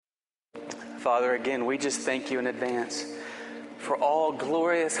Father, again, we just thank you in advance for all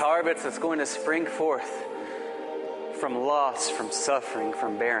glorious harvest that's going to spring forth from loss, from suffering,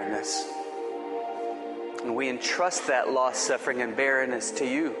 from barrenness. And we entrust that loss, suffering, and barrenness to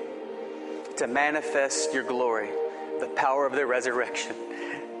you to manifest your glory, the power of the resurrection,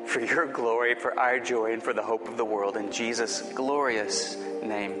 for your glory, for our joy, and for the hope of the world. In Jesus' glorious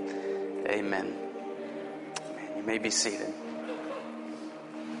name, amen. You may be seated.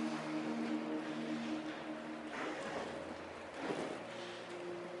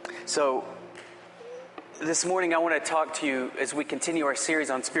 So, this morning I want to talk to you as we continue our series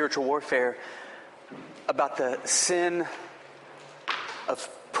on spiritual warfare about the sin of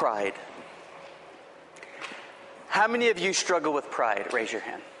pride. How many of you struggle with pride? Raise your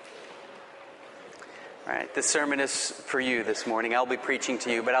hand. All right, this sermon is for you this morning. I'll be preaching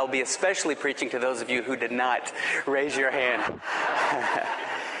to you, but I'll be especially preaching to those of you who did not raise your hand.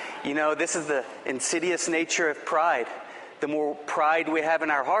 You know, this is the insidious nature of pride. The more pride we have in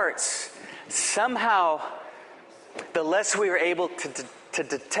our hearts, somehow the less we are able to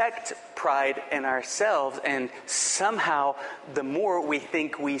detect pride in ourselves, and somehow the more we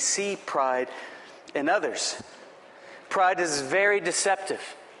think we see pride in others. Pride is very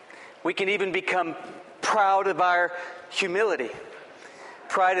deceptive. We can even become proud of our humility.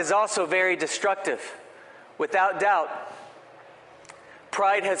 Pride is also very destructive. Without doubt,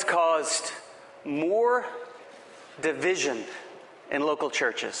 pride has caused more division in local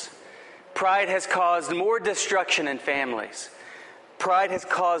churches. Pride has caused more destruction in families. Pride has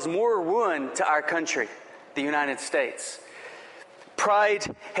caused more ruin to our country, the United States. Pride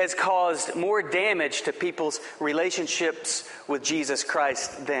has caused more damage to people's relationships with Jesus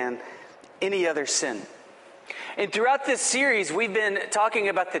Christ than any other sin. And throughout this series, we've been talking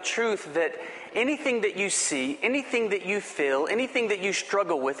about the truth that anything that you see, anything that you feel, anything that you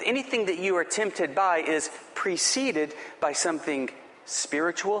struggle with, anything that you are tempted by is preceded by something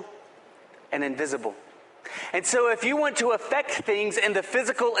spiritual and invisible. And so if you want to affect things in the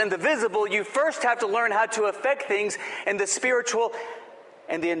physical and the visible, you first have to learn how to affect things in the spiritual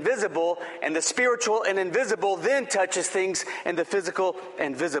and the invisible, and the spiritual and invisible then touches things in the physical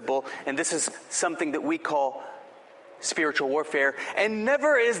and visible. And this is something that we call spiritual warfare. And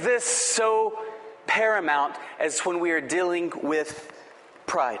never is this so paramount as when we are dealing with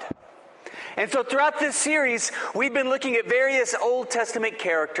pride. And so throughout this series, we've been looking at various Old Testament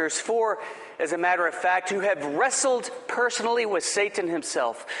characters, four, as a matter of fact, who have wrestled personally with Satan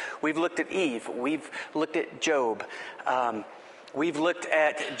himself. We've looked at Eve. We've looked at Job. We've looked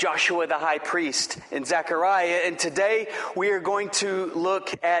at Joshua the high priest and Zechariah. And today we are going to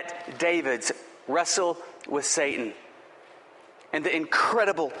look at David's wrestle with Satan and the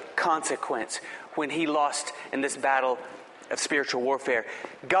incredible consequence when he lost in this battle of spiritual warfare.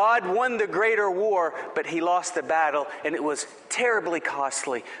 God won the greater war, but he lost the battle, and it was terribly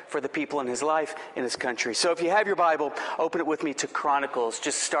costly for the people in his life, in his country. So if you have your Bible, open it with me to Chronicles.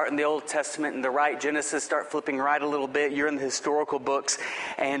 Just start in the Old Testament in the right, Genesis, start flipping right a little bit. You're in the historical books,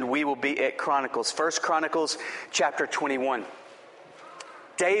 and we will be at Chronicles. 1 Chronicles chapter 21.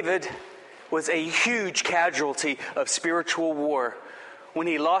 David was a huge casualty of spiritual war when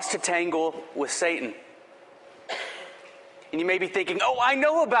he lost a tangle with Satan. And you may be thinking, oh, I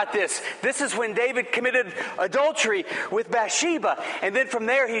know about this. This is when David committed adultery with Bathsheba. And then from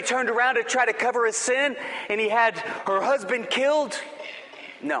there, he turned around to try to cover his sin, and he had her husband killed.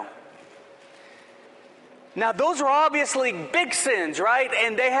 No. Now, those were obviously big sins, right?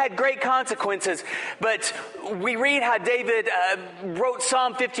 And they had great consequences. But we read how David wrote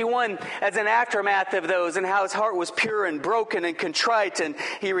Psalm 51 as an aftermath of those, and how his heart was pure and broken and contrite, and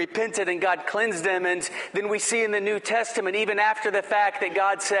he repented and God cleansed him. And then we see in the New Testament, even after the fact, that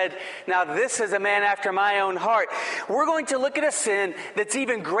God said, now this is a man after my own heart. We're going to look at a sin that's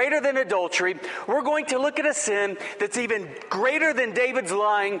even greater than adultery. We're going to look at a sin that's even greater than David's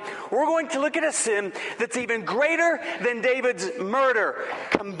lying. We're going to look at a sin that's even greater than David's murder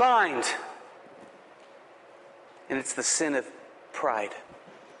combined. And it's the sin of pride.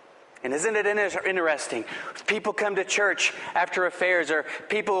 And isn't it interesting? People come to church after affairs, or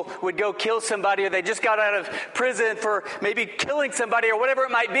people would go kill somebody, or they just got out of prison for maybe killing somebody or whatever it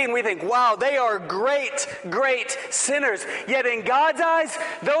might be, and we think, wow, they are great, great sinners. Yet in God's eyes,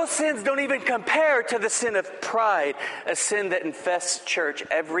 those sins don't even compare to the sin of pride, a sin that infests church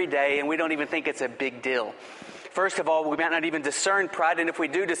every day, and we don't even think it's a big deal. First of all, we might not even discern pride, and if we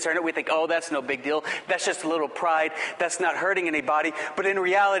do discern it, we think, oh, that's no big deal. That's just a little pride. That's not hurting anybody. But in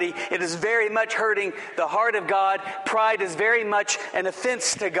reality, it is very much hurting the heart of God. Pride is very much an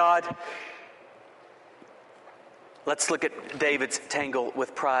offense to God. Let's look at David's tangle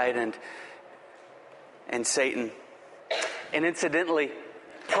with pride. And and Satan. And incidentally,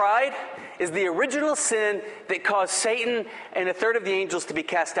 pride is the original sin that caused Satan and a third of the angels to be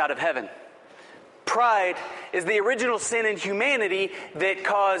cast out of heaven. Pride is the original sin in humanity that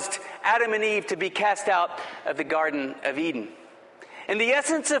caused Adam and Eve to be cast out of the Garden of Eden. And the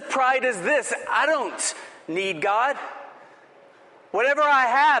essence of pride is this: I don't need God. Whatever I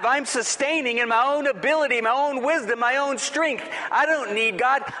have, I'm sustaining in my own ability, my own wisdom, my own strength. I don't need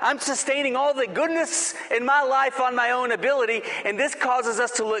God. I'm sustaining all the goodness in my life on my own ability. And this causes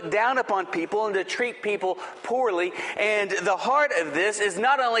us to look down upon people and to treat people poorly. And the heart of this is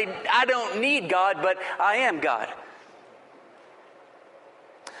not only I don't need God, but I am God.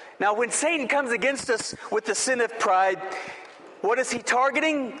 Now, when Satan comes against us with the sin of pride, what is he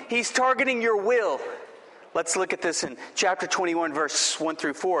targeting? He's targeting your will. Let's look at this in chapter 21, verse 1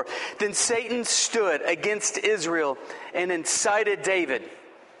 through 4. Then Satan stood against Israel and incited David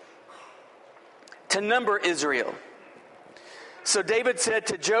to number Israel. So David said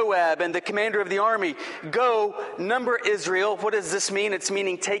to Joab and the commander of the army, "Go, number Israel." What does this mean? It's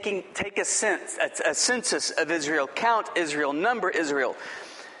meaning take a census of Israel, count Israel, number Israel.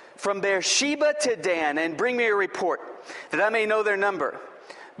 "From Beersheba to Dan, and bring me a report, that I may know their number."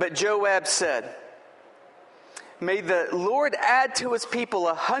 But Joab said, "May the Lord add to his people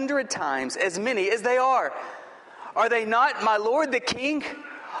 100 times as many as they are. Are they not my lord the king?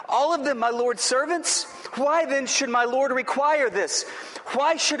 All of them my lord's servants? Why then should my lord require this?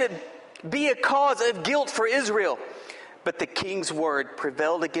 Why should it be a cause of guilt for Israel?" But the king's word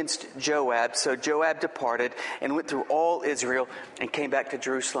prevailed against Joab. So Joab departed and went through all Israel and came back to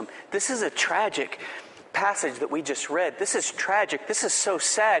Jerusalem. This is a tragic passage that we just read. This is tragic. This is so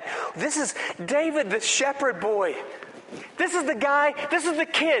sad. This is David, the shepherd boy. This is the guy, this is the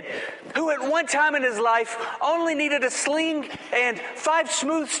kid who at one time in his life only needed a sling and 5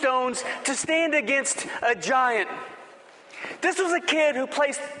 smooth stones to stand against a giant. This was a kid who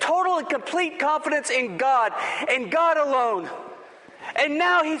placed total and complete confidence in God and God alone. And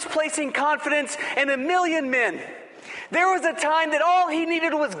now he's placing confidence in 1,000,000 men. There was a time that all he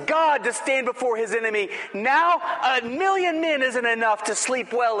needed was God to stand before his enemy. Now, 1,000,000 men isn't enough to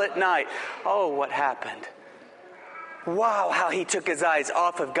sleep well at night. Oh, what happened? Wow, how he took his eyes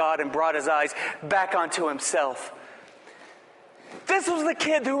off of God and brought his eyes back onto himself. This was the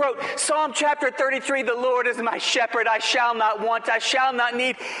kid who wrote Psalm chapter 33, "The Lord is my shepherd, I shall not want, I shall not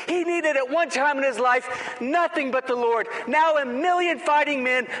need." He needed at one time in his life nothing but the Lord. Now 1,000,000 fighting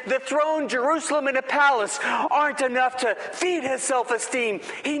men, the throne, Jerusalem, and a palace aren't enough to feed his self-esteem.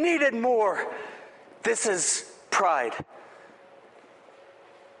 He needed more. This is pride.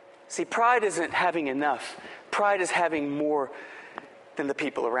 See, pride isn't having enough. Pride is having more than the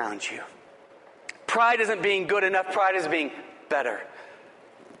people around you. Pride isn't being good enough. Pride is being better.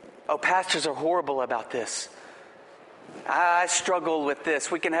 Oh, pastors are horrible about this. I struggle with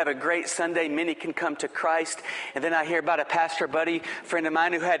this. We can have a great Sunday. Many can come to Christ. And then I hear about a pastor buddy, friend of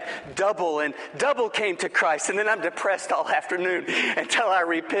mine, who had double came to Christ. And then I'm depressed all afternoon until I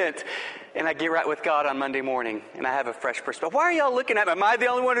repent. And I get right with God on Monday morning. And I have a fresh perspective. Why are y'all looking at me? Am I the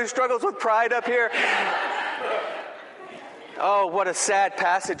only one who struggles with pride up here? Oh, what a sad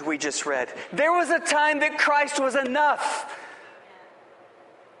passage we just read. There was a time that Christ was enough.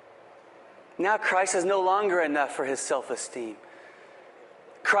 Now Christ is no longer enough for his self-esteem.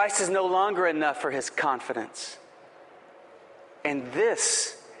 Christ is no longer enough for his confidence. And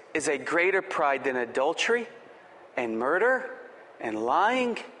this is a greater pride than adultery and murder and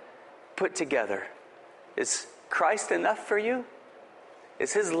lying put together. Is Christ enough for you?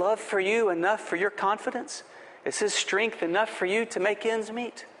 Is his love for you enough for your confidence? Is his strength enough for you to make ends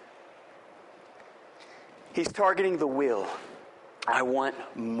meet? He's targeting the will. I want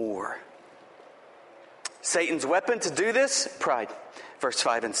more. Satan's weapon to do this? Pride. Verse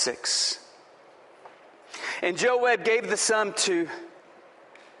 5 and 6. And Joab gave the sum to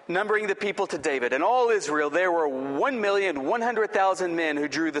numbering the people to David. In all Israel there were 1,100,000 men who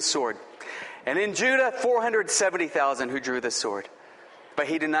drew the sword. And in Judah 470,000 who drew the sword. But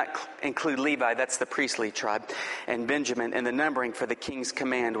he did not include Levi, that's the priestly tribe, and Benjamin in the numbering, for the king's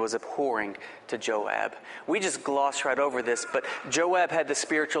command was abhorring to Joab. We just gloss right over this, but Joab had the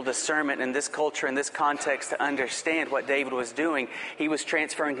spiritual discernment in this culture, in this context, to understand what David was doing. He was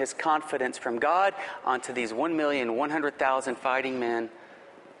transferring his confidence from God onto these 1,100,000 fighting men.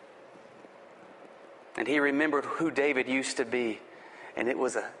 And he remembered who David used to be, and it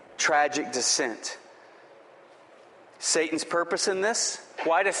was a tragic descent. Satan's purpose in this?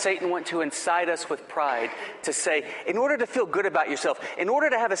 Why does Satan want to incite us with pride? To say, in order to feel good about yourself, in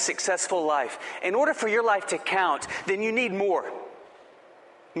order to have a successful life, in order for your life to count, then you need more.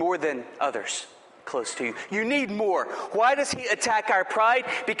 More than others. close to you. You need more. Why does he attack our pride?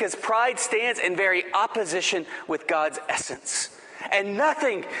 Because pride stands in very opposition with God's essence. And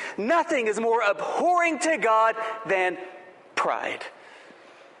nothing is more abhorring to God than pride.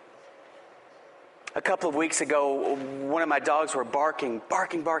 A couple of weeks ago, one of my dogs were barking,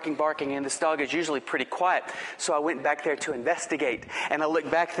 and this dog is usually pretty quiet. So I went back there to investigate, and I looked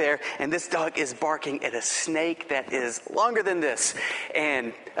back there, and this dog is barking at a snake that is longer than this,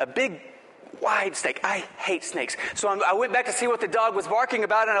 and a big, wide snake. I hate snakes. So I went back to see what the dog was barking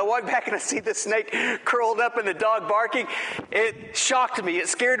about, and I walked back and I see the snake curled up and the dog barking. It shocked me. It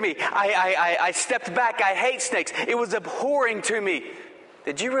scared me. I stepped back. I hate snakes. It was abhorring to me.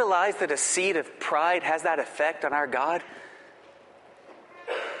 Did you realize that a seed of pride has that effect on our God?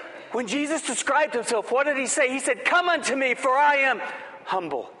 When Jesus described himself, what did he say? He said, "Come unto me, for I am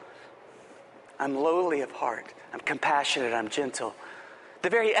humble. I'm lowly of heart. I'm compassionate. I'm gentle."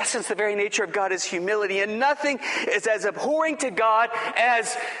 The very essence, the very nature of God is humility. And nothing is as abhorring to God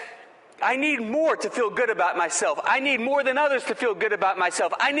as I need more to feel good about myself. I need more than others to feel good about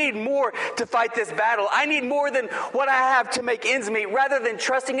myself. I need more to fight this battle. I need more than what I have to make ends meet, rather than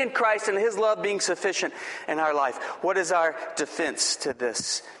trusting in Christ and his love being sufficient in our life. What is our defense to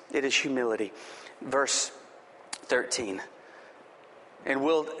this? It is humility. Verse 13. And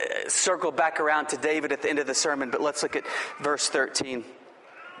we'll circle back around to David at the end of the sermon, but let's look at verse 13.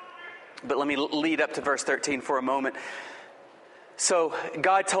 But let me lead up to verse 13 for a moment. So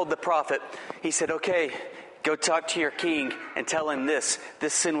God told the prophet, he said, "Okay, go talk to your king and tell him this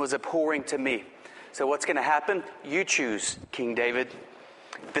sin was abhorring to me." So what's going to happen? You choose, King David.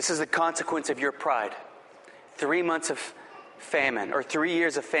 This is the consequence of your pride. 3 months of famine, or 3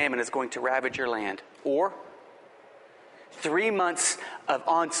 years of famine is going to ravage your land. Or 3 months of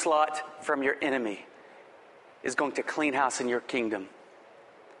onslaught from your enemy is going to clean house in your kingdom.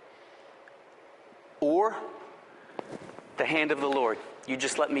 Or the hand of the Lord. You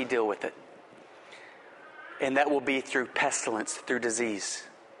just let me deal with it. And that will be through pestilence, through disease.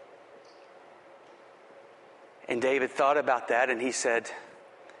 And David thought about that, and he said,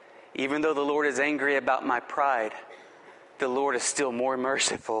 even though the Lord is angry about my pride, the Lord is still more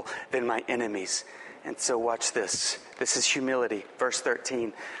merciful than my enemies. And so watch this. This is humility. Verse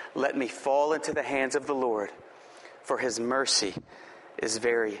 13. Let me fall into the hands of the Lord, for his mercy is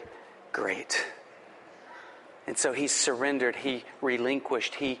very great. And so he surrendered, he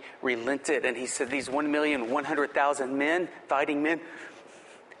relinquished, he relented, and he said, these 1,100,000 men, fighting men,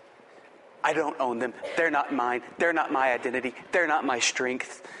 I don't own them. They're not mine. They're not my identity. They're not my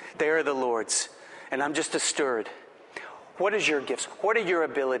strength. They are the Lord's. And I'm just a steward. What is your gifts? What are your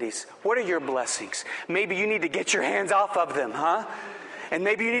abilities? What are your blessings? Maybe you need to get your hands off of them, huh? And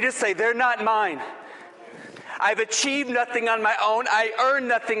maybe you need to say, they're not mine. I've achieved nothing on my own. I earn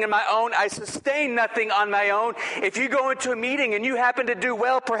nothing on my own. I sustain nothing on my own. If you go into a meeting and you happen to do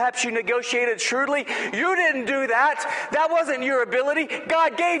well, perhaps you negotiated shrewdly. You didn't do that. That wasn't your ability.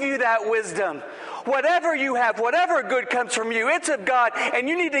 God gave you that wisdom. Whatever you have, whatever good comes from you, it's of God. And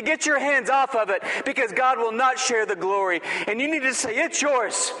you need to get your hands off of it, because God will not share the glory. And you need to say, it's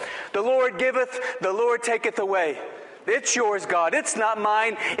yours. The Lord giveth, the Lord taketh away. It's yours, God. It's not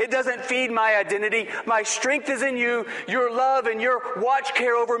mine. It doesn't feed my identity. My strength is in you. Your love and your watch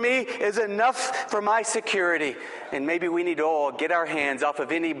care over me is enough for my security. And maybe we need to all get our hands off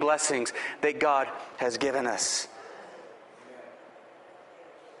of any blessings that God has given us.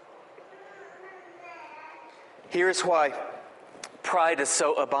 Here's why pride is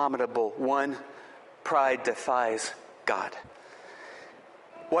so abominable. 1, pride defies God.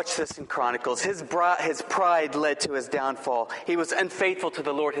 Watch this in Chronicles. His pride led to his downfall. He was unfaithful to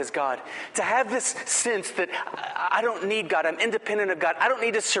the Lord his God. To have this sense that I don't need God, I'm independent of God, I don't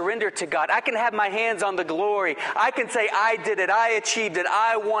need to surrender to God. I can have my hands on the glory. I can say I did it, I achieved it,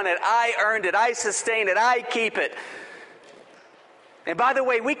 I won it, I earned it, I sustained it, I keep it. And by the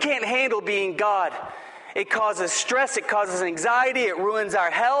way, we can't handle being God. It causes stress, it causes anxiety, it ruins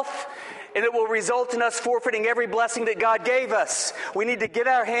our health. And it will result in us forfeiting every blessing that God gave us. We need to get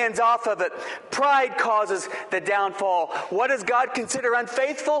our hands off of it. Pride causes the downfall. What does God consider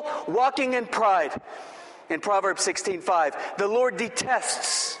unfaithful? Walking in pride. In Proverbs 16:5, the Lord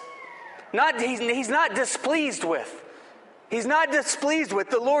detests. He's not displeased with. He's not displeased with.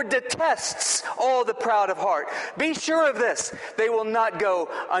 The Lord detests all the proud of heart. Be sure of this. They will not go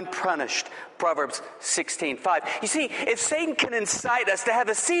unpunished. Proverbs 16:5. You see, if Satan can incite us to have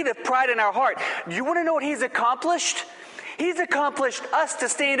a seed of pride in our heart, do you want to know what he's accomplished? He's accomplished us to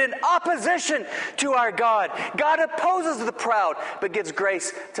stand in opposition to our God. God opposes the proud, but gives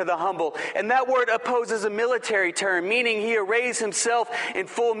grace to the humble. And that word oppose is a military term, meaning He arrays Himself in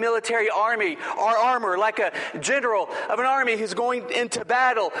full military armor, like a general of an army who's going into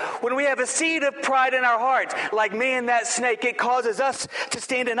battle. When we have a seed of pride in our hearts, like man, that snake, it causes us to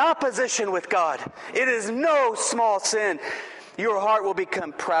stand in opposition with God. It is no small sin. Your heart will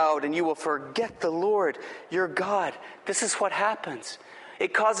become proud and you will forget the Lord, your God. This is what happens.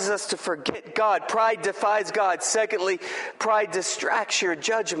 It causes us to forget God. Pride defies God. Secondly, pride distracts your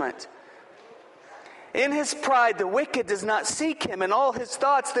judgment. In his pride, the wicked does not seek Him. In all his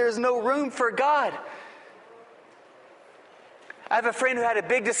thoughts, there is no room for God. I have a friend who had a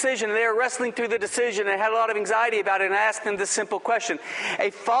big decision, and they were wrestling through the decision and had a lot of anxiety about it, and I asked them this simple question. A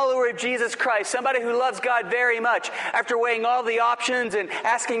follower of Jesus Christ, somebody who loves God very much, after weighing all the options and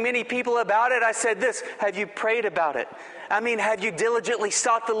asking many people about it, I said this: have you prayed about it? I mean, have you diligently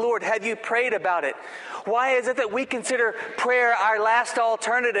sought the Lord? Have you prayed about it? Why is it that we consider prayer our last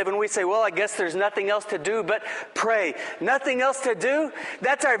alternative and we say, well, I guess there's nothing else to do but pray? Nothing else to do?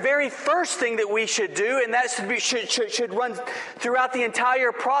 That's our very first thing that we should do, and that should run throughout the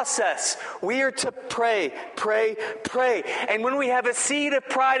entire process. We are to pray, pray, pray. And when we have a seed of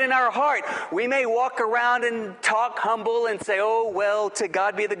pride in our heart, we may walk around and talk humble and say, oh, well, to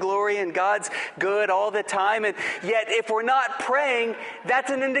God be the glory and God's good all the time. And yet, if we're not praying,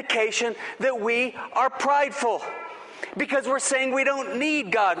 that's an indication that we are prideful, because we're saying we don't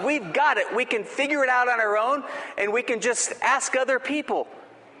need God. We've got it. We can figure it out on our own, and we can just ask other people.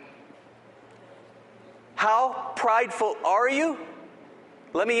 How prideful are you?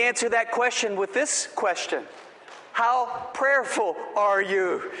 Let me answer that question with this question. How prayerful are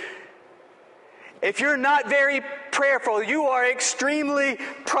you? If you're not very prayerful, you are extremely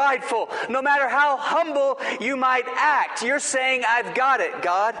prideful. No matter how humble you might act, you're saying, I've got it,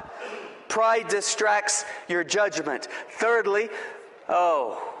 God. Pride distracts your judgment. Thirdly,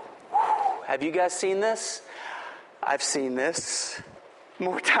 have you guys seen this? I've seen this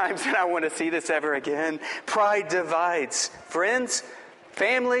more times than I want to see this ever again. Pride divides friends,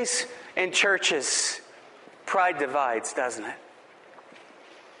 families, and churches. Pride divides, doesn't it?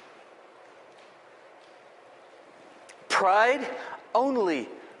 Pride only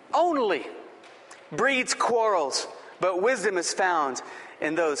breeds quarrels, but wisdom is found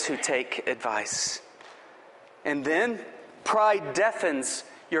in those who take advice. And then, pride deafens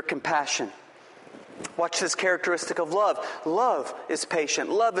your compassion. Watch this characteristic of love. Love is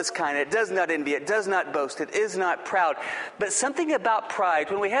patient. Love is kind. It does not envy. It does not boast. It is not proud. But something about pride,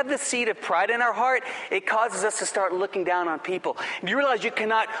 when we have the seed of pride in our heart, it causes us to start looking down on people. You realize you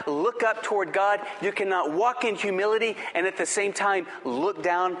cannot look up toward God. You cannot walk in humility and at the same time look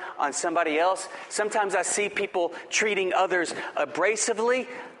down on somebody else. Sometimes I see people treating others abrasively,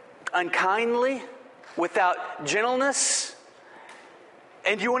 unkindly, without gentleness.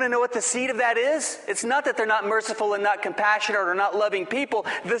 And you want to know what the seed of that is? It's not that they're not merciful and not compassionate or not loving people.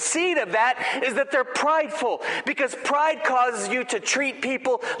 The seed of that is that they're prideful, because pride causes you to treat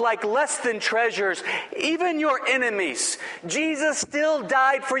people like less than treasures, even your enemies. Jesus still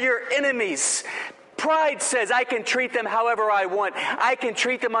died for your enemies. Pride says, I can treat them however I want. I can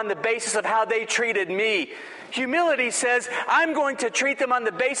treat them on the basis of how they treated me. Humility says, I'm going to treat them on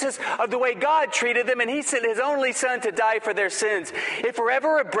the basis of the way God treated them, and He sent His only Son to die for their sins. If we're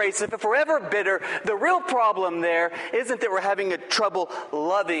ever abrasive, if we're ever bitter, the real problem there isn't that we're having trouble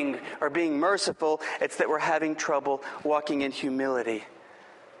loving or being merciful. It's that we're having trouble walking in humility.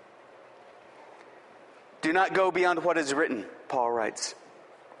 Do not go beyond what is written, Paul writes.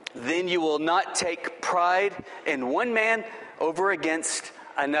 Then you will not take pride in one man over against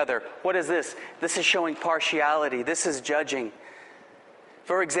another. What is this? This is showing partiality. This is judging.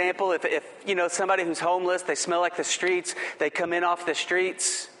 For example, if somebody who's homeless, they smell like the streets, they come in off the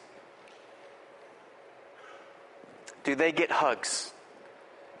streets, do they get hugs?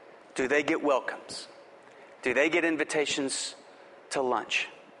 Do they get welcomes? Do they get invitations to lunch?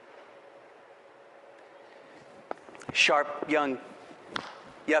 Sharp young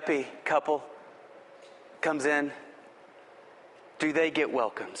yuppie couple comes in. Do they get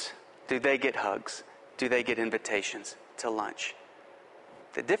welcomes? Do they get hugs? Do they get invitations to lunch?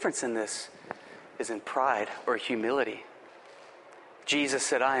 The difference in this is in pride or humility. Jesus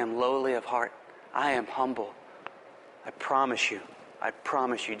said, I am lowly of heart. I am humble. I promise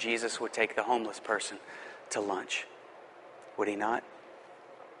you, Jesus would take the homeless person to lunch. Would He not?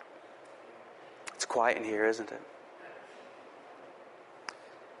 It's quiet in here, isn't it?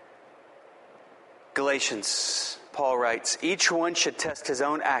 Galatians, Paul writes, each one should test his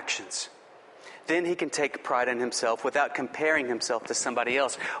own actions. Then he can take pride in himself without comparing himself to somebody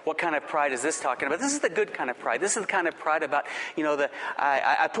else. What kind of pride is this talking about? This is the good kind of pride. This is the kind of pride about,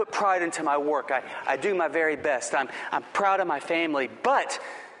 I put pride into my work. I do my very best. I'm proud of my family. But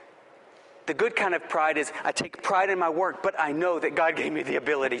the good kind of pride is I take pride in my work, but I know that God gave me the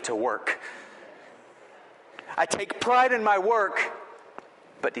ability to work. I take pride in my work,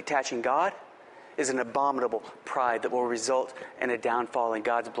 but detaching God is an abominable pride that will result in a downfall and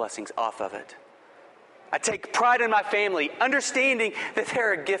God's blessings off of it. I take pride in my family, understanding that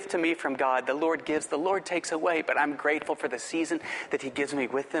they're a gift to me from God. The Lord gives, the Lord takes away, but I'm grateful for the season that he gives me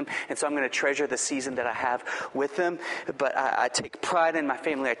with them, and so I'm going to treasure the season that I have with them. But I take pride in my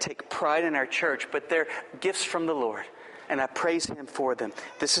family. I take pride in our church, but they're gifts from the Lord. And I praise him for them.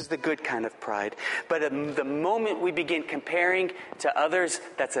 This is the good kind of pride. But the moment we begin comparing to others,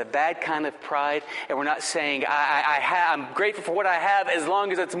 that's a bad kind of pride. And we're not saying, I'm grateful for what I have as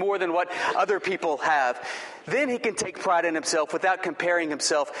long as it's more than what other people have. Then he can take pride in himself without comparing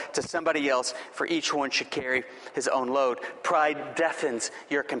himself to somebody else, for each one should carry his own load. Pride deafens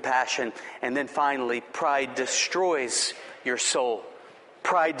your compassion. And then finally, pride destroys your soul.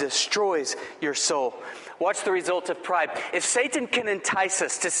 Pride destroys your soul. Watch the result of pride. If Satan can entice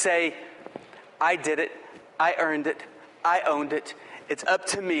us to say, I did it, I earned it, I owned it, it's up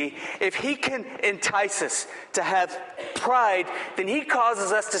to me. If he can entice us to have pride, then he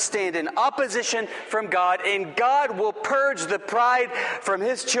causes us to stand in opposition from God, and God will purge the pride from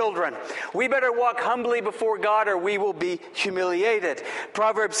his children. We better walk humbly before God or we will be humiliated.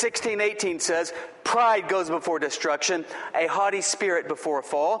 Proverbs 16:18 says, pride goes before destruction, a haughty spirit before a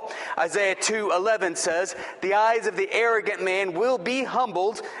fall. Isaiah 2:11 says, the eyes of the arrogant man will be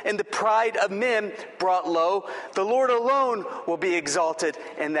humbled, and the pride of men brought low. The Lord alone will be exalted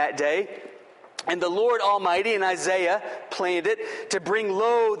in that day. And the Lord Almighty, in Isaiah, planned it to bring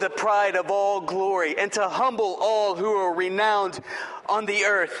low the pride of all glory and to humble all who are renowned on the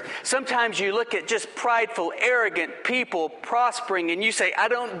earth. Sometimes you look at just prideful, arrogant people prospering and you say, I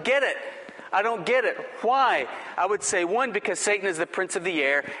don't get it. I don't get it. Why? I would say, one, because Satan is the prince of the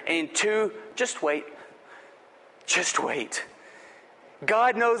air, and two, just wait. Just wait.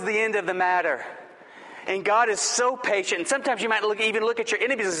 God knows the end of the matter. And God is so patient. And sometimes you might even look at your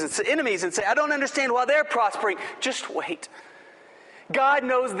enemies and say, I don't understand why they're prospering. Just wait. God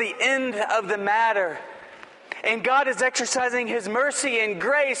knows the end of the matter. And God is exercising his mercy and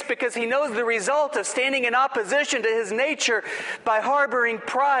grace because he knows the result of standing in opposition to his nature by harboring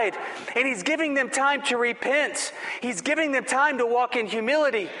pride. And he's giving them time to repent. He's giving them time to walk in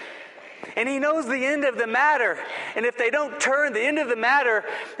humility. And he knows the end of the matter. And if they don't turn, the end of the matter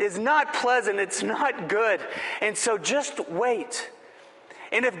is not pleasant. It's not good. And so just wait.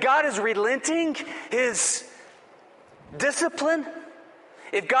 And if God is relenting his discipline,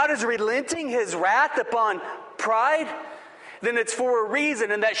 if God is relenting his wrath upon pride, then it's for a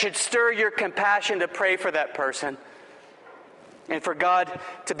reason, and that should stir your compassion to pray for that person and for God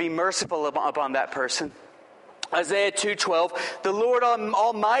to be merciful upon that person. Isaiah 2:12, the Lord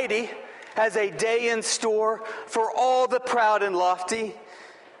Almighty has a day in store for all the proud and lofty,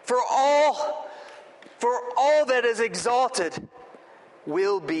 for all that is exalted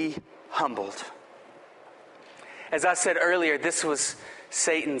will be humbled. As I said earlier, this was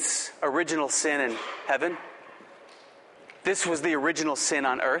Satan's original sin in heaven. This was the original sin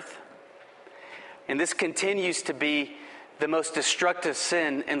on earth. And this continues to be the most destructive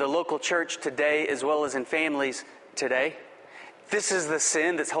sin in the local church today, as well as in families today. This is the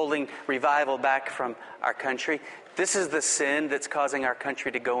sin that's holding revival back from our country. This is the sin that's causing our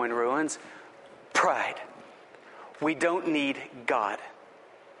country to go in ruins. Pride. We don't need God.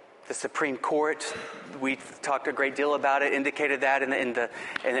 The Supreme Court, we talked a great deal about it, indicated that in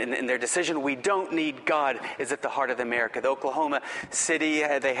their decision. We don't need God is at the heart of America. The Oklahoma City,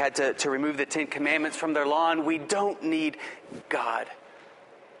 they had to remove the 10 Commandments from their law. We don't need God.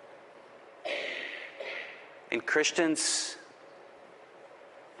 And Christians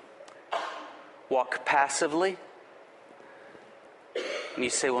walk passively. And you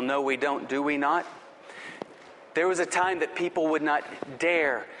say, well, no, we don't. Do we not? There was a time that people would not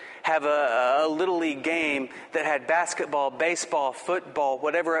dare have a Little League game that had basketball, baseball, football,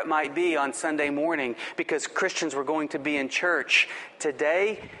 whatever it might be on Sunday morning because Christians were going to be in church.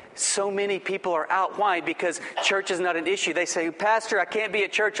 Today, so many people are out. Why? Because church is not an issue. They say, Pastor, I can't be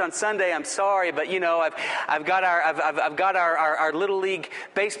at church on Sunday. I'm sorry, but I've got our Little League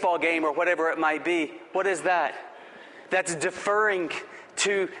baseball game or whatever it might be. What is that? That's deferring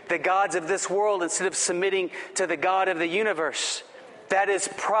to the gods of this world instead of submitting to the God of the universe. That is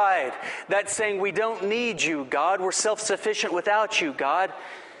pride. That's saying we don't need you, God. We're self-sufficient without you, God.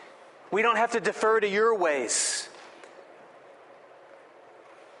 We don't have to defer to your ways.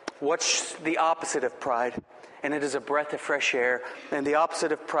 What's the opposite of pride? And it is a breath of fresh air. And the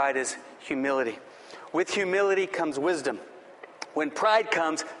opposite of pride is humility. With humility comes wisdom. When pride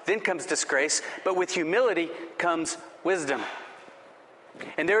comes, then comes disgrace. But with humility comes wisdom.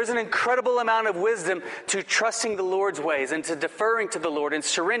 And there is an incredible amount of wisdom to trusting the Lord's ways and to deferring to the Lord and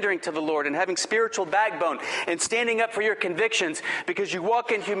surrendering to the Lord and having spiritual backbone and standing up for your convictions, because you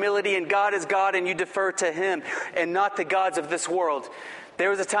walk in humility and God is God and you defer to Him and not the gods of this world. There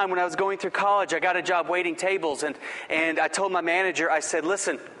was a time when I was going through college, I got a job waiting tables, and I told my manager, I said,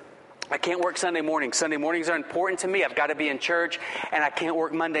 listen, I can't work Sunday mornings. Sunday mornings are important to me. I've got to be in church, and I can't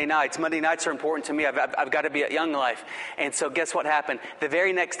work Monday nights. Monday nights are important to me. I've got to be at Young Life. And so guess what happened? The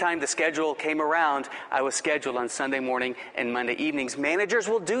very next time the schedule came around, I was scheduled on Sunday morning and Monday evenings. Managers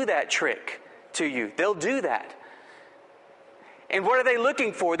will do that trick to you. They'll do that. And what are they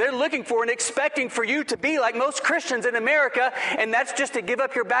looking for? They're looking for and expecting for you to be like most Christians in America, and that's just to give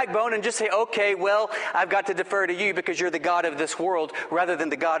up your backbone and just say, okay, well, I've got to defer to you because you're the God of this world rather than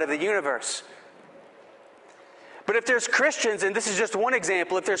the God of the universe. But if there's Christians, and this is just one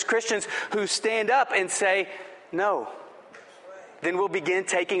example, if there's Christians who stand up and say, no, then we'll begin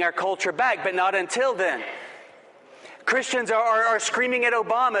taking our culture back, but not until then. Christians are screaming at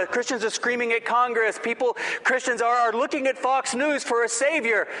Obama. Christians are screaming at Congress. Christians are looking at Fox News for a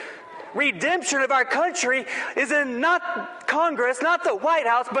savior. Redemption of our country is in not Congress, not the White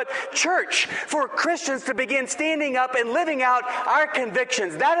House, but church. For Christians to begin standing up and living out our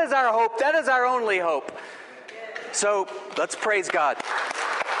convictions. That is our hope. That is our only hope. So let's praise God.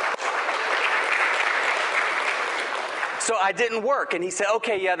 So I didn't work. And he said,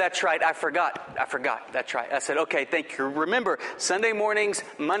 okay, yeah, that's right. I forgot. That's right. I said, okay, thank you. Remember, Sunday mornings,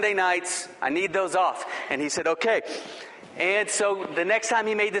 Monday nights, I need those off. And he said, okay. And so the next time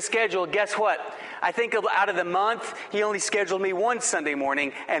he made the schedule, guess what? I think out of the month, he only scheduled me one Sunday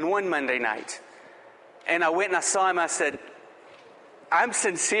morning and one Monday night. And I went and I saw him. I said, I'm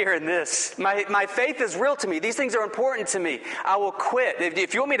sincere in this. My faith is real to me. These things are important to me. I will quit.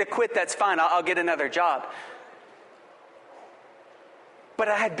 If you want me to quit, that's fine. I'll get another job. But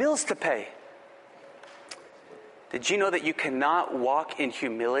I had bills to pay. Did you know that you cannot walk in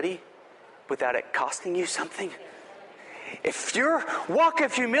humility without it costing you something? If your walk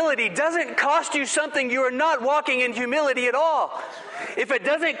of humility doesn't cost you something, you are not walking in humility at all. If it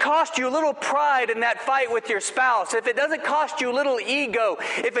doesn't cost you a little pride in that fight with your spouse, if it doesn't cost you a little ego,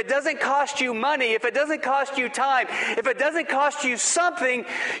 if it doesn't cost you money, if it doesn't cost you time, if it doesn't cost you something,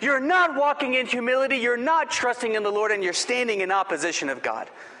 you're not walking in humility, you're not trusting in the Lord, and you're standing in opposition of God.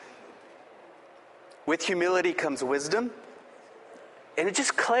 With humility comes wisdom, and it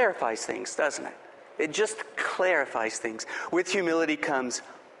just clarifies things, doesn't it? It just clarifies things. With humility comes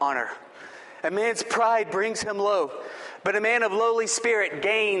honor. A man's pride brings him low, but a man of lowly spirit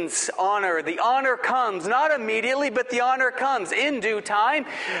gains honor. The honor comes, not immediately, but the honor comes in due time.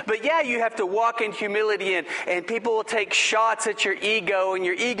 But yeah, you have to walk in humility, and people will take shots at your ego, and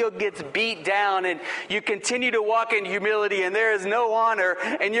your ego gets beat down, and you continue to walk in humility, and there is no honor,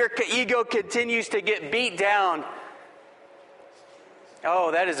 and your ego continues to get beat down.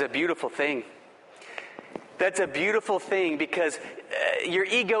 Oh, that is a beautiful thing. That's a beautiful thing, because your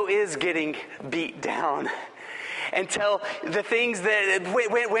ego is getting beat down until the things that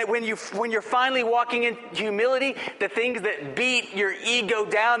when you're finally walking in humility, the things that beat your ego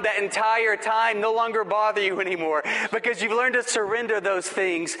down that entire time no longer bother you anymore, because you've learned to surrender those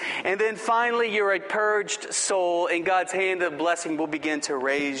things. And then finally you're a purged soul, and God's hand of blessing will begin to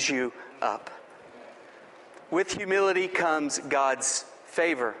raise you up. With humility comes God's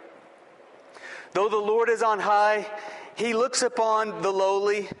favor. Though the Lord is on high, He looks upon the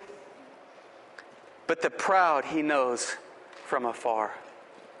lowly, but the proud He knows from afar.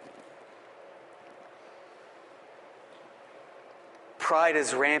 Pride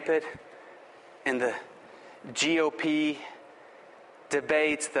is rampant in the GOP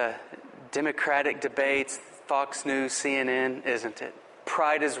debates, the Democratic debates, Fox News, CNN, isn't it?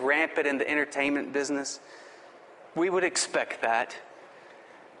 Pride is rampant in the entertainment business. We would expect that.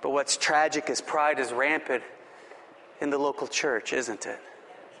 But what's tragic is pride is rampant in the local church, isn't it?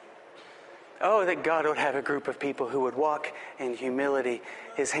 Oh, that God would have a group of people who would walk in humility.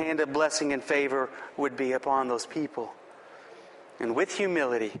 His hand of blessing and favor would be upon those people. And with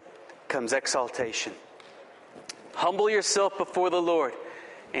humility comes exaltation. Humble yourself before the Lord,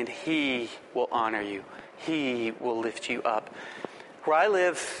 and He will honor you. He will lift you up. Where I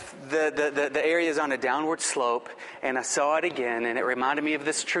live, the area is on a downward slope, and I saw it again, and it reminded me of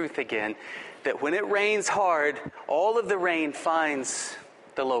this truth again, that when it rains hard, all of the rain finds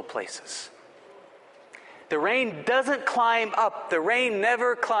the low places. The rain doesn't climb up. The rain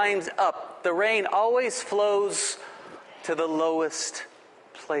never climbs up. The rain always flows to the lowest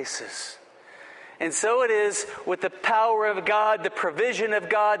places. And so it is with the power of God, the provision of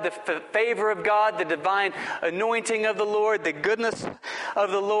God, the favor of God, the divine anointing of the Lord, the goodness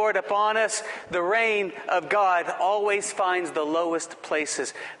of the Lord upon us. The rain of God always finds the lowest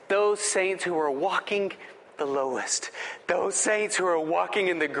places. Those saints who are walking the lowest. Those saints who are walking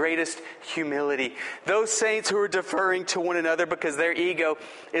in the greatest humility. Those saints who are deferring to one another because their ego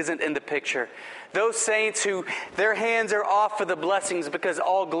isn't in the picture. Those saints who their hands are off of the blessings because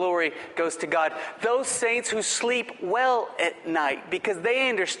all glory goes to God. Those saints who sleep well at night because they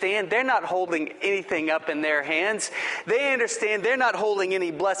understand they're not holding anything up in their hands. They understand they're not holding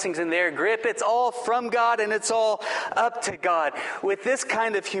any blessings in their grip. It's all from God and it's all up to God. With this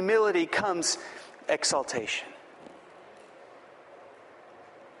kind of humility comes exaltation.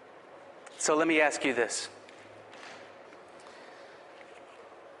 So let me ask you this.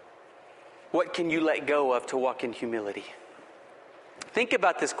 What can you let go of to walk in humility? Think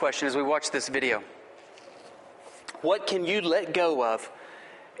about this question as we watch this video. What can you let go of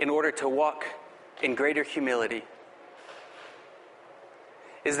in order to walk in greater humility?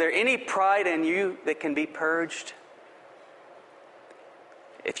 Is there any pride in you that can be purged?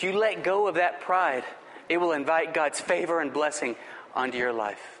 If you let go of that pride, it will invite God's favor and blessing onto your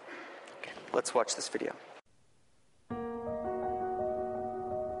life. Okay, let's watch this video.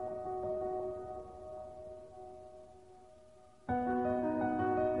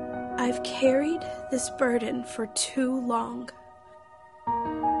 I've carried this burden for too long.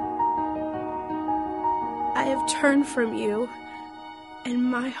 I have turned from you, and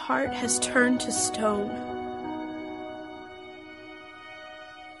my heart has turned to stone.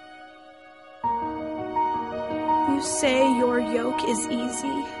 You say your yoke is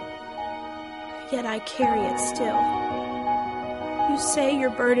easy, yet I carry it still. You say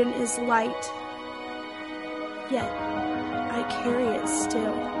your burden is light, yet I carry it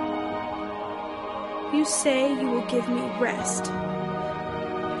still. You say you will give me rest,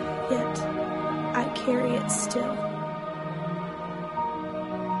 yet I carry it still.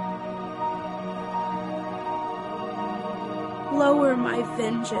 Lower my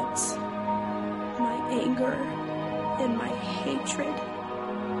vengeance, my anger, and my hatred,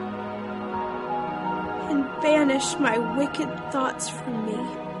 and banish my wicked thoughts from me.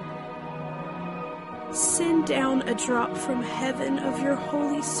 Send down a drop from heaven of your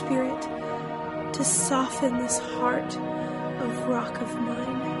Holy Spirit to soften this heart of rock of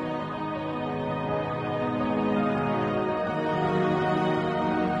mine.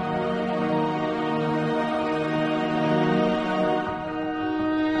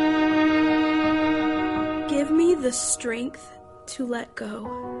 Give me the strength to let go.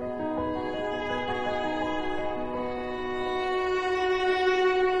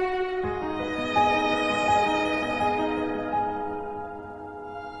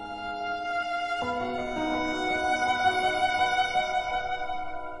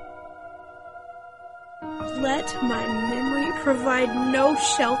 Let my memory provide no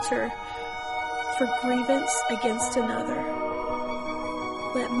shelter for grievance against another.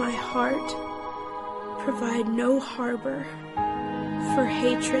 Let my heart provide no harbor for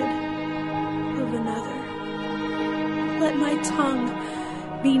hatred of another. Let my tongue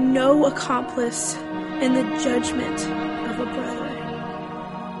be no accomplice in the judgment of a brother.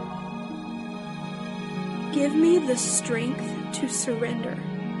 Give me the strength to surrender.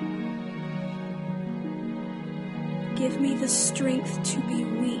 Give me the strength to be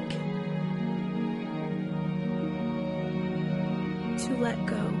weak, to let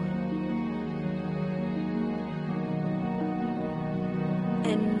go,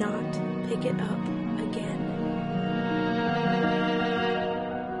 and not pick it up again.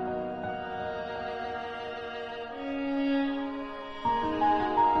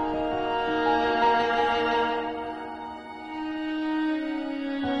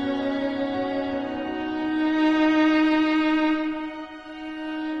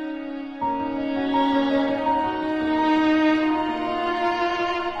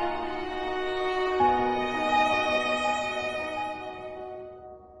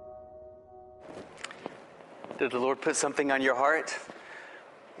 Did the Lord put something on your heart?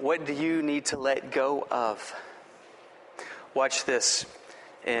 What do you need to let go of? Watch this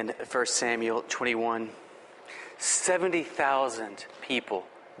in 1 Samuel 21. 70,000 people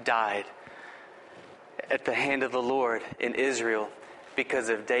died at the hand of the Lord in Israel because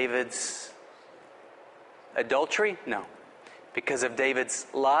of David's adultery? No. Because of David's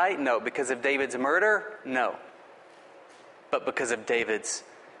lie? No. Because of David's murder? No. But because of David's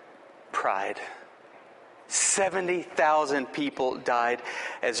pride. 70,000 people died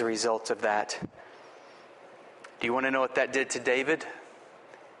as a result of that. Do you want to know what that did to David?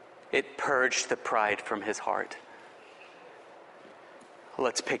 It purged the pride from his heart.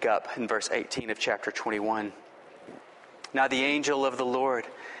 Let's pick up in verse 18 of chapter 21. Now the angel of the Lord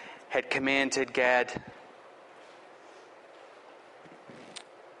had commanded Gad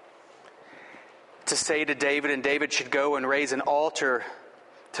to say to David, and David should go and raise an altar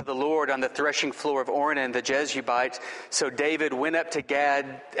to the Lord on the threshing floor of Ornan the Jebusite. So David went up to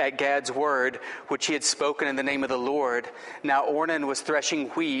Gad at Gad's word, which he had spoken in the name of the Lord. Now Ornan was threshing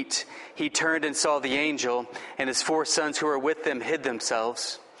wheat. He turned and saw the angel, and his 4 sons who were with them hid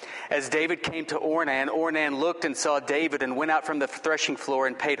themselves. As David came to Ornan, Ornan looked and saw David and went out from the threshing floor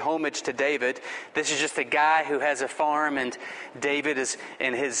and paid homage to David. This is just a guy who has a farm, and David is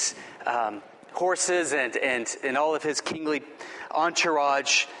in his horses and all of his kingly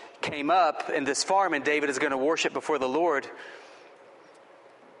entourage came up in this farm, and David is going to worship before the Lord.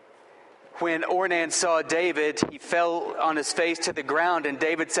 When Ornan saw David, he fell on his face to the ground, and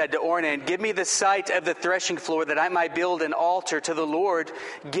David said to Ornan, "Give me the site of the threshing floor that I might build an altar to the Lord.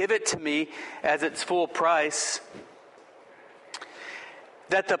 Give it to me as its full price,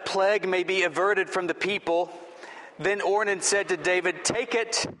 that the plague may be averted from the people." Then Ornan said to David, "Take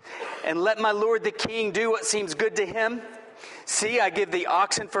it, and let my lord the king do what seems good to him. See, I give the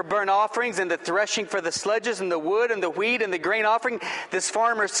oxen for burnt offerings, and the threshing for the sledges, and the wood, and the wheat, and the grain offering." This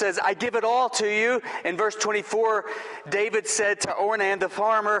farmer says, "I give it all to you." In verse 24, David said to Ornan the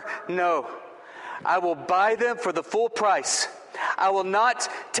farmer, "No, I will buy them for the full price. I will not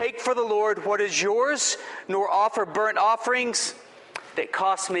take for the Lord what is yours, nor offer burnt offerings that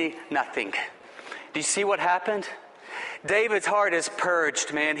cost me nothing." Do you see what happened? David's heart is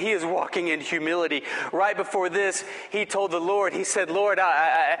purged, man. He is walking in humility. Right before this, he told the Lord, he said, "Lord,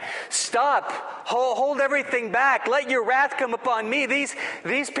 stop. Hold everything back. Let your wrath come upon me.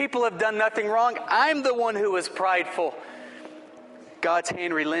 These people have done nothing wrong. I'm the one who was prideful." God's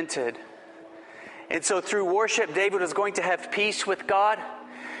hand relented. And so through worship, David was going to have peace with God.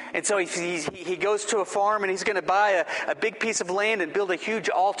 And so he goes to a farm, and he's going to buy a big piece of land and build a huge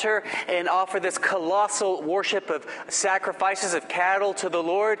altar and offer this colossal worship of sacrifices of cattle to the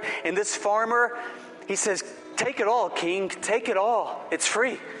Lord. And this farmer, he says, "Take it all, king. Take it all. It's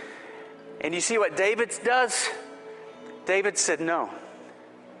free." And you see what David does? David said, "No,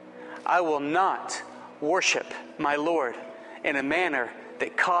 I will not worship my Lord in a manner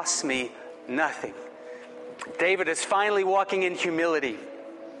that costs me nothing." David is finally walking in humility.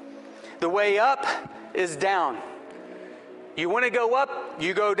 The way up is down. You want to go up,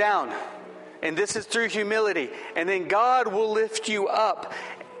 you go down. And this is through humility. And then God will lift you up.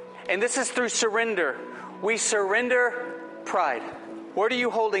 And this is through surrender. We surrender pride. What are you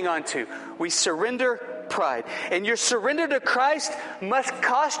holding on to? We surrender pride. And your surrender to Christ must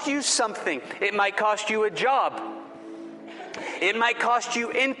cost you something. It might cost you a job. It might cost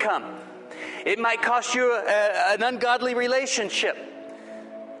you income. It might cost you an ungodly relationship.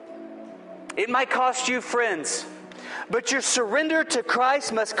 It might cost you friends. But your surrender to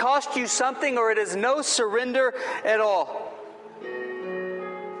Christ must cost you something, or it is no surrender at all.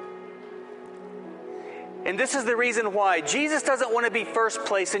 And this is the reason why. Jesus doesn't want to be first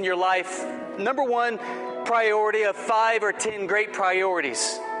place in your life. Number one priority of 5 or 10 great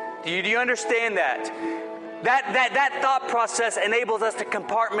priorities. Do you understand that? That thought process enables us to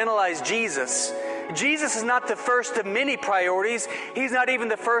compartmentalize Jesus. Jesus is not the first of many priorities. He's not even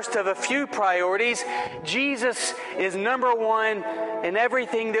the first of a few priorities. Jesus is number one in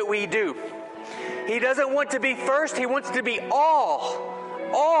everything that we do. He doesn't want to be first. He wants to be all.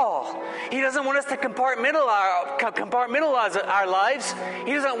 He doesn't want us to compartmentalize our lives.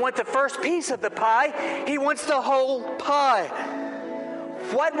 He doesn't want the first piece of the pie. He wants the whole pie.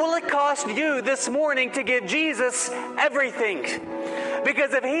 What will it cost you this morning to give Jesus everything?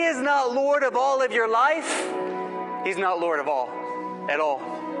 Because if He is not Lord of all of your life, He's not Lord of all at all.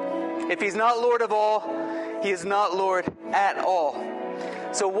 If He's not Lord of all, He is not Lord at all.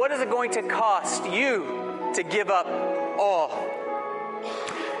 So what is it going to cost you to give up all?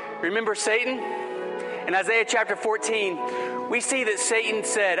 Remember Satan? In Isaiah chapter 14, we see that Satan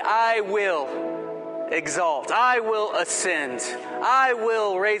said, "I will exalt. I will ascend. I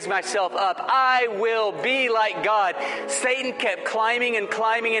will raise myself up. I will be like God." Satan kept climbing and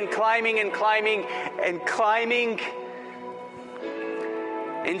climbing and climbing and climbing and climbing.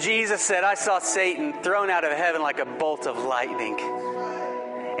 And Jesus said, "I saw Satan thrown out of heaven like a bolt of lightning."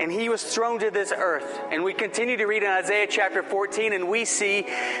 And he was thrown to this earth. And we continue to read in Isaiah chapter 14, and we see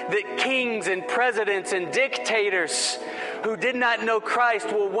that kings and presidents and dictators who did not know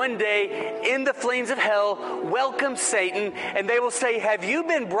Christ will one day, in the flames of hell, welcome Satan, and they will say, have you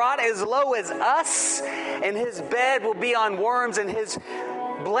been brought as low as us? And his bed will be on worms, and his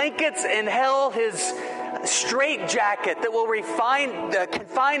blankets in hell, his straight jacket that will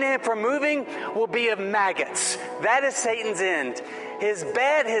confine him from moving will be of maggots. That is Satan's end. His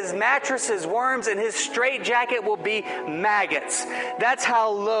bed, his mattress, his worms, and his straight jacket will be maggots. That's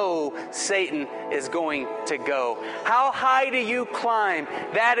how low Satan is going to go. How high do you climb?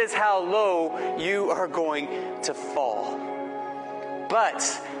 That is how low you are going to fall. But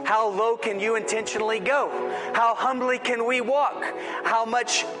how low can you intentionally go? How humbly can we walk? How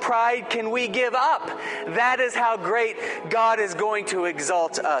much pride can we give up? That is how great God is going to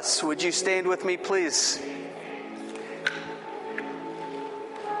exalt us. Would you stand with me, please?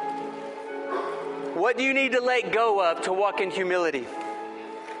 What do you need to let go of to walk in humility?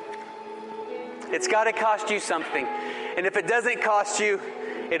 It's got to cost you something. And if it doesn't cost you,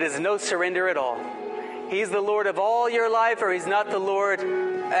 it is no surrender at all. He's the Lord of all your life, or He's not the Lord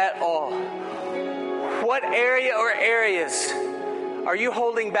at all. What area or areas are you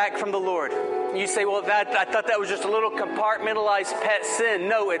holding back from the Lord? You say, well, I thought that was just a little compartmentalized pet sin.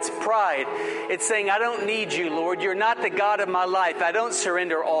 No, it's pride. It's saying, I don't need you, Lord. You're not the God of my life. I don't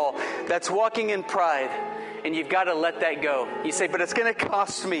surrender all. That's walking in pride. And you've got to let that go. You say, but it's going to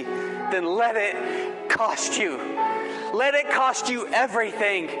cost me. Then let it cost you. Let it cost you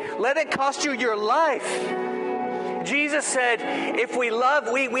everything. Let it cost you your life. Jesus said, if we love,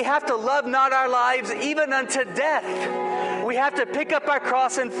 we have to love not our lives even unto death. We have to pick up our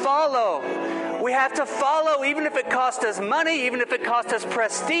cross and follow. We have to follow even if it costs us money, even if it costs us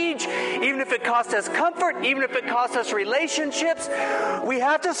prestige, even if it costs us comfort, even if it costs us relationships. We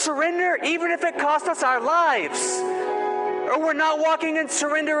have to surrender even if it costs us our lives. Or we're not walking in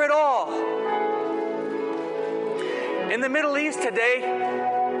surrender at all. In the Middle East today,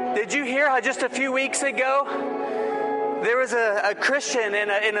 did you hear how just a few weeks ago, there was a Christian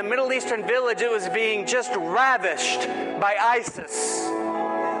in a Middle Eastern village. It was being just ravished by ISIS.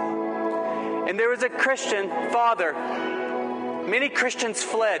 And there was a Christian father. Many Christians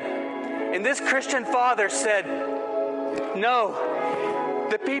fled. And this Christian father said, no,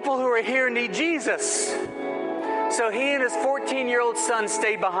 the people who are here need Jesus. So he and his 14-year-old son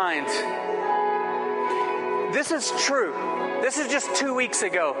stayed behind. This is true. This is just 2 weeks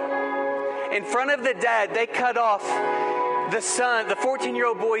ago. In front of the dad, they cut off the son, the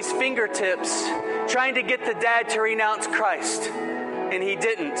 14-year-old boy's fingertips, trying to get the dad to renounce Christ. And he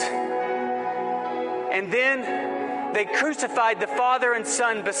didn't. And then they crucified the father and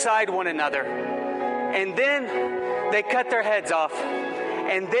son beside one another. And then they cut their heads off.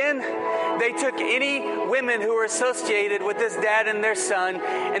 And then they took any women who were associated with this dad and their son,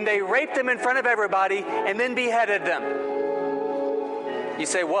 and they raped them in front of everybody and then beheaded them. You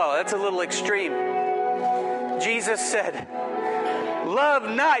say, whoa, that's a little extreme. Jesus said, love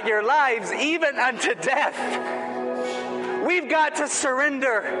not your lives even unto death. We've got to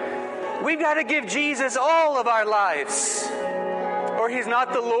surrender. We've got to give Jesus all of our lives, or He's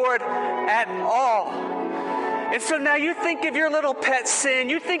not the Lord at all. And so now you think of your little pet sin,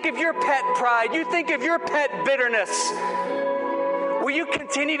 you think of your pet pride, you think of your pet bitterness. Will you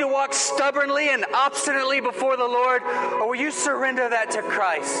continue to walk stubbornly and obstinately before the Lord, or will you surrender that to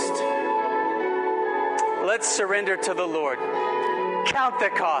Christ? Let's surrender to the Lord. Count the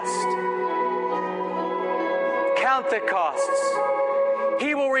cost. Count the costs.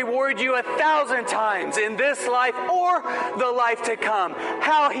 He will reward you 1,000 times in this life or the life to come.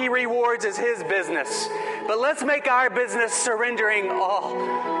 How He rewards is His business. But let's make our business surrendering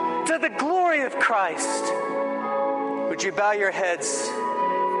all to the glory of Christ. Would you bow your heads?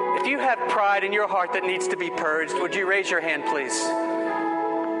 If you have pride in your heart that needs to be purged, would you raise your hand, please?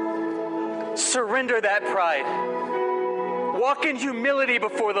 Surrender that pride. Walk in humility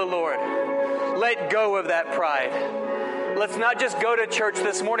before the Lord. Let go of that pride. Let's not just go to church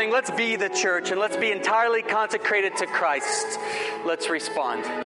this morning. Let's be the church, and let's be entirely consecrated to Christ. Let's respond.